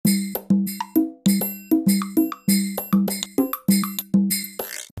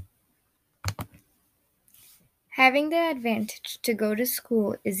Having the advantage to go to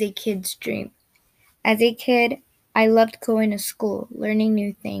school is a kid's dream. As a kid, I loved going to school, learning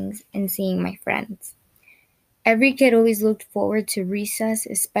new things, and seeing my friends. Every kid always looked forward to recess,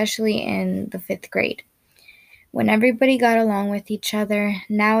 especially in the fifth grade, when everybody got along with each other.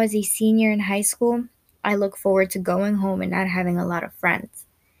 Now, as a senior in high school, I look forward to going home and not having a lot of friends.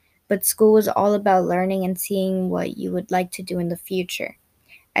 But school was all about learning and seeing what you would like to do in the future.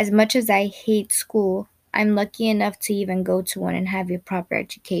 As much as I hate school, I'm lucky enough to even go to one and have a proper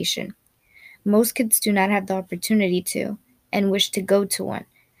education. Most kids do not have the opportunity to and wish to go to one.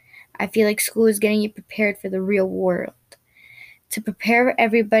 I feel like school is getting you prepared for the real world, to prepare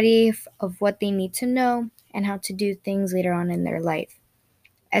everybody of what they need to know and how to do things later on in their life.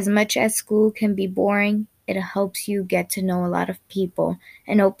 As much as school can be boring, it helps you get to know a lot of people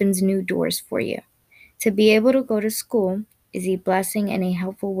and opens new doors for you. To be able to go to school is a blessing and a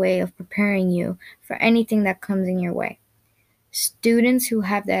helpful way of preparing you for anything that comes in your way. Students who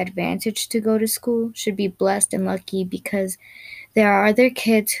have the advantage to go to school should be blessed and lucky, because there are other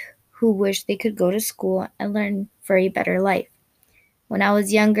kids who wish they could go to school and learn for a better life. When I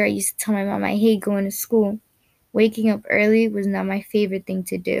was younger, I used to tell my mom I hate going to school. Waking up early was not my favorite thing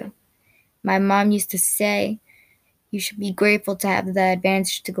to do. My mom used to say, "You should be grateful to have the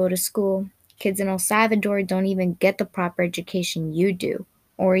advantage to go to school. Kids in El Salvador don't even get the proper education you do,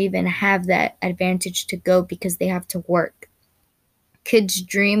 or even have that advantage to go because they have to work." Kids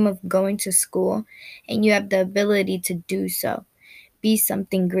dream of going to school, and you have the ability to do so. Be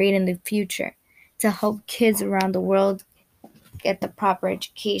something great in the future to help kids around the world get the proper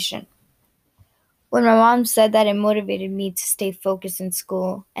education. When my mom said that, it motivated me to stay focused in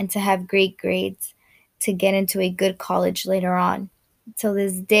school and to have great grades to get into a good college later on. Till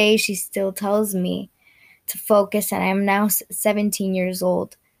this day, she still tells me to focus, and I am now 17 years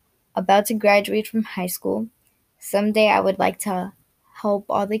old, about to graduate from high school. Someday I would like to help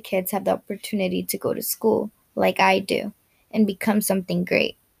all the kids have the opportunity to go to school like I do and become something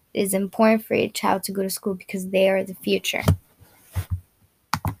great. It is important for a child to go to school because they are the future.